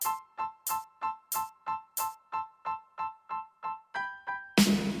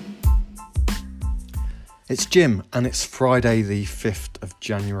It's Jim, and it's Friday the 5th of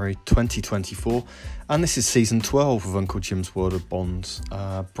January 2024, and this is season 12 of Uncle Jim's World of Bonds,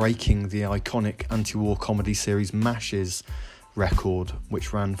 breaking the iconic anti-war comedy series MASH's record,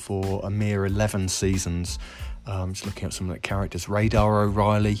 which ran for a mere 11 seasons. Just looking at some of the characters: Radar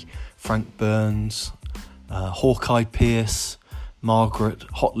O'Reilly, Frank Burns, Hawkeye Pierce, Margaret,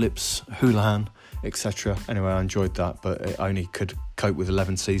 Hot Lips Houlihan, etc. Anyway, I enjoyed that, but it only could cope with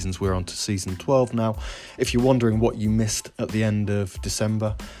 11 seasons. We're on to season 12 now. If you're wondering what you missed at the end of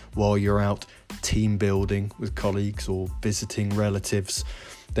December while you're out team building with colleagues or visiting relatives,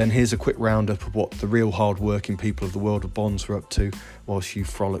 then here's a quick roundup of what the real hard-working people of the world of bonds were up to whilst you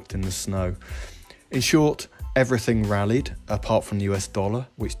frolicked in the snow. In short, everything rallied apart from the US dollar,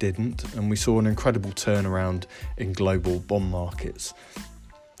 which didn't, and we saw an incredible turnaround in global bond markets.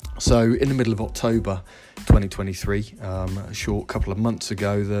 So in the middle of October 2023, a short couple of months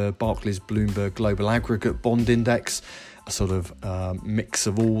ago, the Barclays Bloomberg Global Aggregate Bond Index, a sort of mix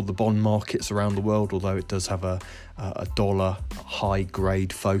of all the bond markets around the world, although it does have a dollar high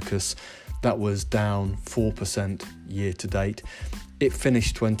grade focus, that was down 4% year to date. It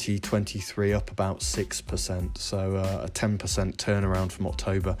finished 2023 up about 6%, so a 10% turnaround from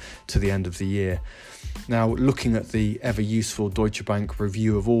October to the end of the year. Now, looking at the ever-useful Deutsche Bank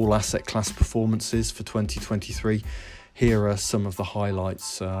review of all asset class performances for 2023, here are some of the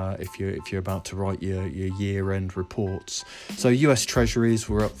highlights if you're about to write your year-end reports. So US Treasuries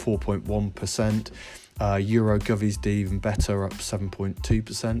were up 4.1%. Euro Govies did even better, up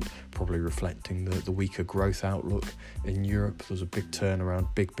 7.2%, probably reflecting the weaker growth outlook in Europe. There was a big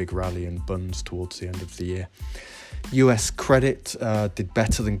turnaround, big rally in bunds towards the end of the year. US credit did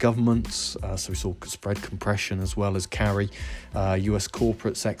better than governments, so we saw spread compression as well as carry. US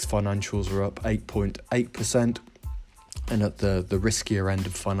corporates ex-financials were up 8.8%. And at the riskier end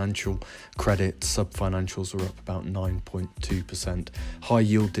of financial credit, sub-financials were up about 9.2%. High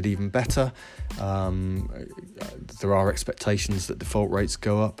yield did even better. There are expectations that default rates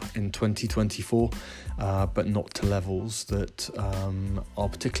go up in 2024, but not to levels that are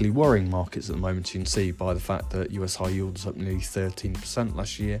particularly worrying markets at the moment. You can see by the fact that US high yield was up nearly 13%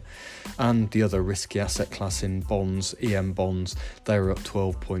 last year. And the other risky asset class in bonds, EM bonds, they were up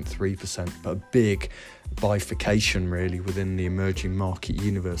 12.3%, but a big bifurcation really within the emerging market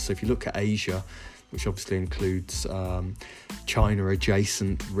universe. So if you look at Asia, which obviously includes China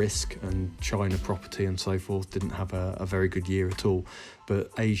adjacent risk and China property and so forth, didn't have a very good year at all.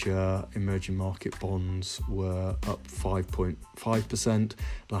 But Asia emerging market bonds were up 5.5%.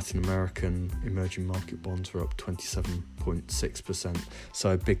 Latin American emerging market bonds were up 27.6%.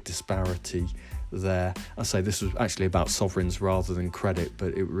 So a big disparity there. I say this was actually about sovereigns rather than credit,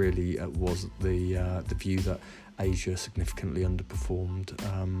 but it really was the view that Asia significantly underperformed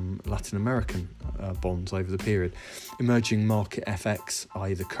Latin American bonds over the period. Emerging market FX,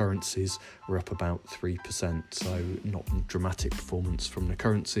 i.e. the currencies, were up about 3%, so not dramatic performance from the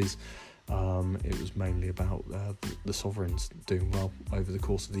currencies. It was mainly about the sovereigns doing well over the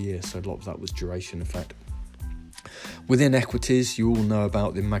course of the year, so a lot of that was duration effect. Within equities, you all know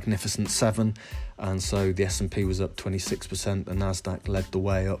about the Magnificent Seven, and so the S&P was up 26%, the Nasdaq led the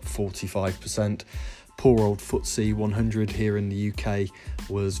way up 45%. Poor old FTSE 100 here in the UK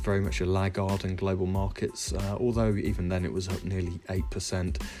was very much a laggard in global markets, although even then it was up nearly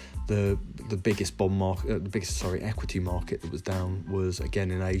 8%. The biggest equity market that was down was again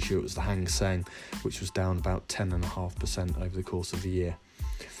in Asia. It was the Hang Seng, which was down about 10.5% over the course of the year.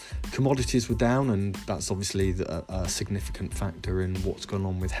 Commodities were down, and that's obviously a significant factor in what's gone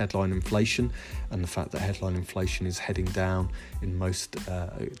on with headline inflation, and the fact that headline inflation is heading down in most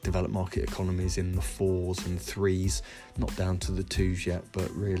developed market economies in the 4s and 3s, not down to the 2s yet, but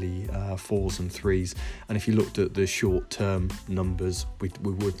really 4s and 3s. And if you looked at the short-term numbers, we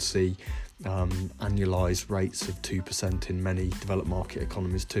would see annualised rates of 2% in many developed market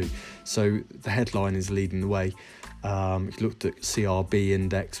economies too. So the headline is leading the way. If you looked at CRB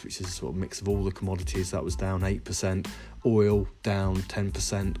index, which is a sort of mix of all the commodities, that was down 8%. Oil down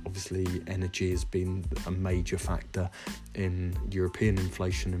 10%. Obviously, energy has been a major factor in European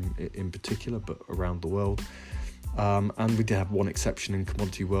inflation in particular, but around the world. And we did have one exception in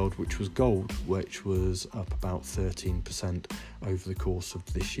commodity world, which was gold, which was up about 13% over the course of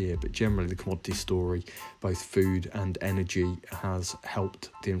this year. But generally the commodity story, both food and energy, has helped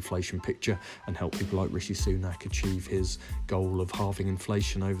the inflation picture and helped people like Rishi Sunak achieve his goal of halving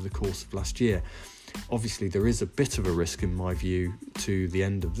inflation over the course of last year. Obviously there is a bit of a risk, in my view, to the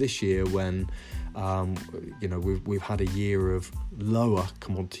end of this year when we've had a year of lower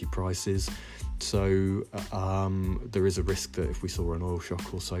commodity prices So there is a risk that if we saw an oil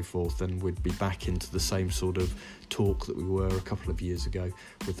shock or so forth, then we'd be back into the same sort of talk that we were a couple of years ago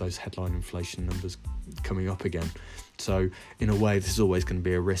with those headline inflation numbers coming up again. So in a way, this is always going to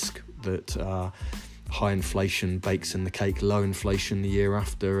be a risk that high inflation bakes in the cake low inflation the year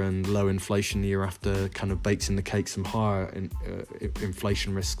after, and low inflation the year after kind of bakes in the cake some higher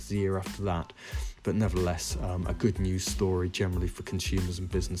inflation risks the year after that. But nevertheless, a good news story generally for consumers and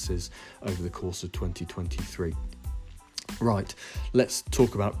businesses over the course of 2023. Right, let's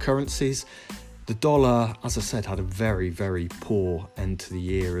talk about currencies. The dollar, as I said, had a very, very poor end to the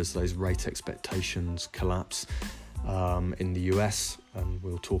year as those rate expectations collapse in the US, and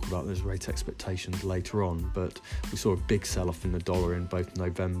we'll talk about those rate expectations later on. But we saw a big sell-off in the dollar in both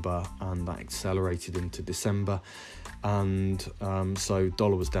November, and that accelerated into December. And so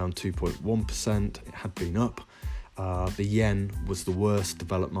dollar was down 2.1%. It had been up. The yen was the worst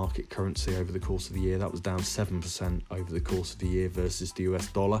developed market currency over the course of the year. That was down 7% over the course of the year versus the US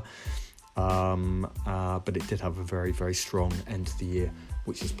dollar. But it did have a very, very strong end to the year,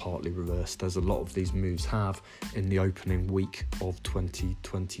 which is partly reversed, as a lot of these moves have in the opening week of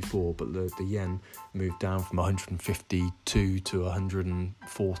 2024. But the yen moved down from 152 to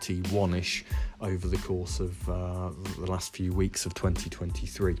 141-ish over the course of the last few weeks of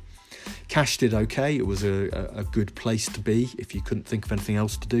 2023. Cash did okay. It was a good place to be. If you couldn't think of anything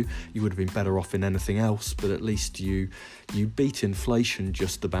else to do, you would have been better off in anything else, but at least you beat inflation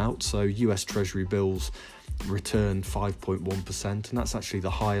just about. So US Treasury bills returned 5.1%, and that's actually the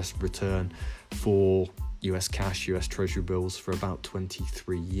highest return for US cash, US Treasury bills for about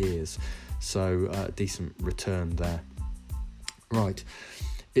 23 years. So a decent return there. Right.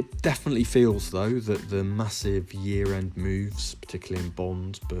 It definitely feels, though, that the massive year-end moves, particularly in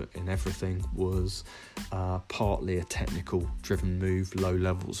bonds, but in everything, was partly a technical-driven move, low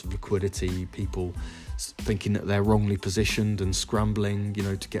levels of liquidity, people thinking that they're wrongly positioned and scrambling,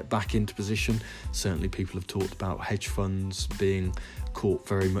 to get back into position. Certainly people have talked about hedge funds being caught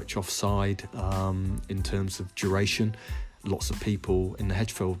very much offside in terms of duration. Lots of people in the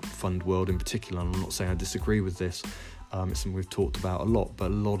hedge fund world in particular, and I'm not saying I disagree with this, it's something we've talked about a lot,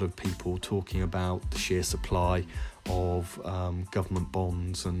 but a lot of people talking about the sheer supply of government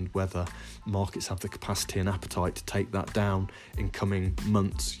bonds and whether markets have the capacity and appetite to take that down in coming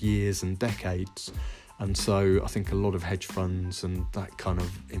months, years and decades. And so I think a lot of hedge funds and that kind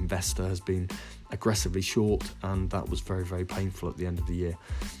of investor has been aggressively short, and that was very, very painful at the end of the year.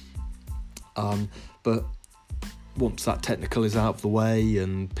 But once that technical is out of the way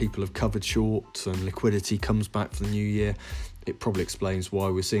and people have covered short and liquidity comes back for the new year, it probably explains why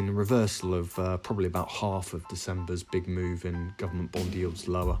we're seeing a reversal of probably about half of December's big move in government bond yields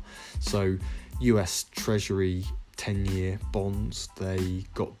lower. So US Treasury 10-year bonds, they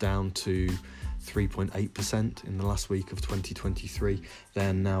got down to 3.8% in the last week of 2023.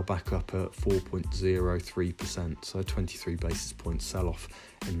 They're now back up at 4.03%, so 23 basis point sell-off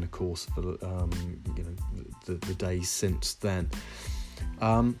in the course of the days since then.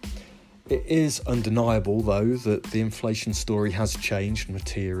 It is undeniable, though, that the inflation story has changed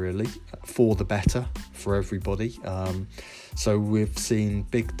materially for the better for everybody. So we've seen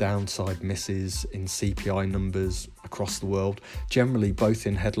big downside misses in CPI numbers across the world, generally both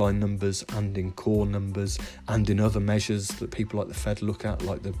in headline numbers and in core numbers and in other measures that people like the Fed look at,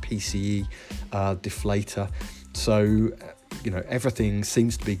 like the PCE deflator. So, everything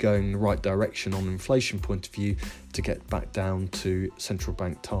seems to be going in the right direction on an inflation point of view to get back down to central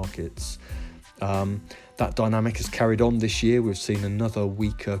bank targets. That dynamic has carried on this year. We've seen another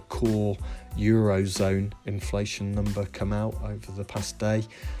weaker core Eurozone inflation number come out over the past day.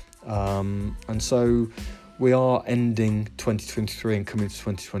 And so we are ending 2023 and coming to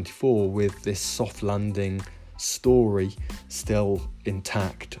 2024 with this soft landing story still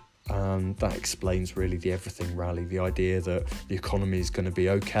intact. And that explains really the everything rally, the idea that the economy is going to be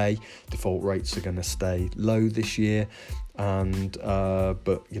okay, default rates are going to stay low this year, and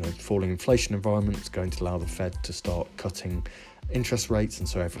but the falling inflation environment is going to allow the Fed to start cutting interest rates, and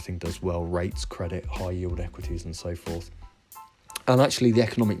so everything does well: rates, credit, high yield equities, and so forth. And actually, the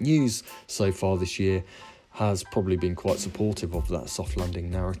economic news so far this year has probably been quite supportive of that soft landing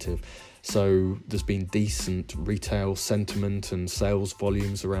narrative. So there's been decent retail sentiment and sales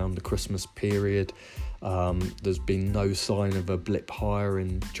volumes around the Christmas period. There's been no sign of a blip higher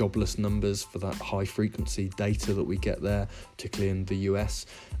in jobless numbers for that high frequency data that we get there, particularly in the US.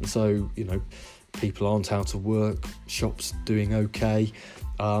 And so, people aren't out of work, shops doing okay,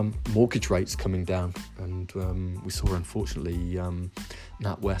 mortgage rates coming down. And we saw, unfortunately,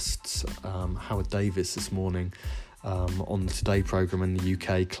 NatWest's Howard Davis this morning on the Today programme in the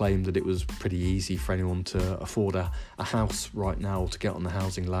UK claimed that it was pretty easy for anyone to afford a house right now, to get on the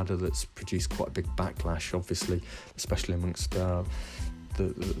housing ladder. That's produced quite a big backlash, obviously, especially amongst the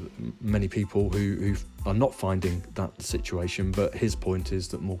many people who are not finding that situation. But his point is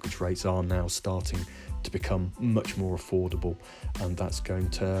that mortgage rates are now starting to become much more affordable, and that's going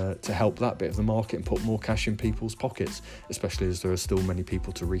to help that bit of the market and put more cash in people's pockets, especially as there are still many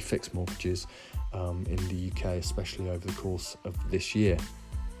people to refix mortgages in the UK, especially over the course of this year.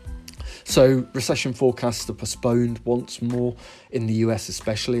 So recession forecasts are postponed once more in the US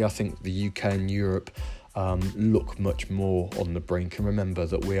especially. I think the UK and Europe look much more on the brink, and remember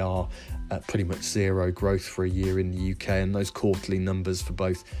that we are at pretty much zero growth for a year in the UK, and those quarterly numbers for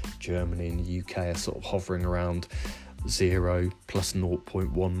both Germany and the UK are sort of hovering around 0, plus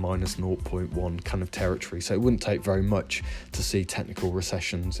 0.1, minus 0.1 kind of territory. So it wouldn't take very much to see technical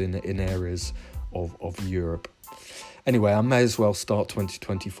recessions in areas of Europe. Anyway, I may as well start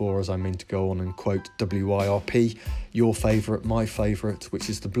 2024 as I mean to go on and quote WIRP, your favourite, my favourite, which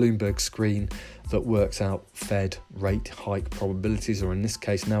is the Bloomberg screen that works out Fed rate hike probabilities, or in this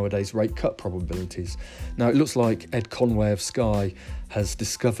case nowadays rate cut probabilities. Now it looks like Ed Conway of Sky has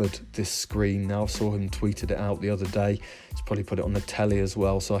discovered this screen. Now I saw him tweeted it out the other day. He's probably put it on the telly as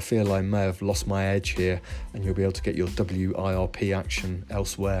well, so I feel I may have lost my edge here, and you'll be able to get your WIRP action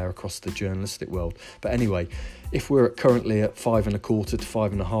elsewhere across the journalistic world. But anyway, if we're currently at 5.25 to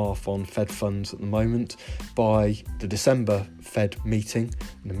 5.5 on Fed funds at the moment, by the December Fed meeting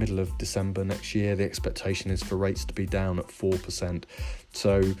in the middle of December next year, the expectation is for rates to be down at 4%.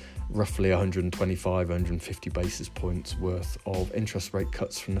 So roughly 125, 150 basis points worth of interest rate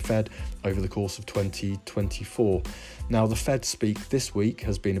cuts from the Fed over the course of 2024. Now, the Fed speak this week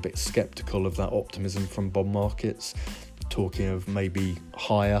has been a bit sceptical of that optimism from bond markets, talking of maybe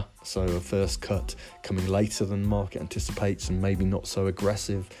higher, so a first cut coming later than the market anticipates, and maybe not so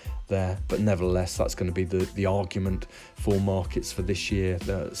aggressive there. But nevertheless, that's going to be the argument for markets for this year.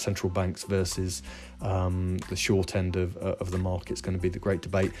 The central banks versus the short end of the market is going to be the great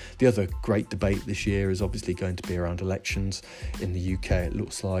debate. The other great debate this year is obviously going to be around elections. In the UK, it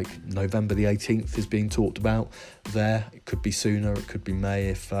looks like November the 18th is being talked about there. It could be sooner, it could be May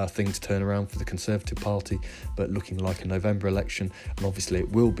if things turn around for the Conservative Party, but looking like a November election. And obviously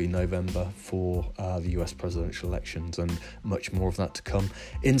it will be November for the US presidential elections, and much more of that to come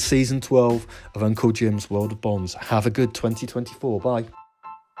in season 12 of Uncle Jim's World of Bonds. Have a good 2024. Bye.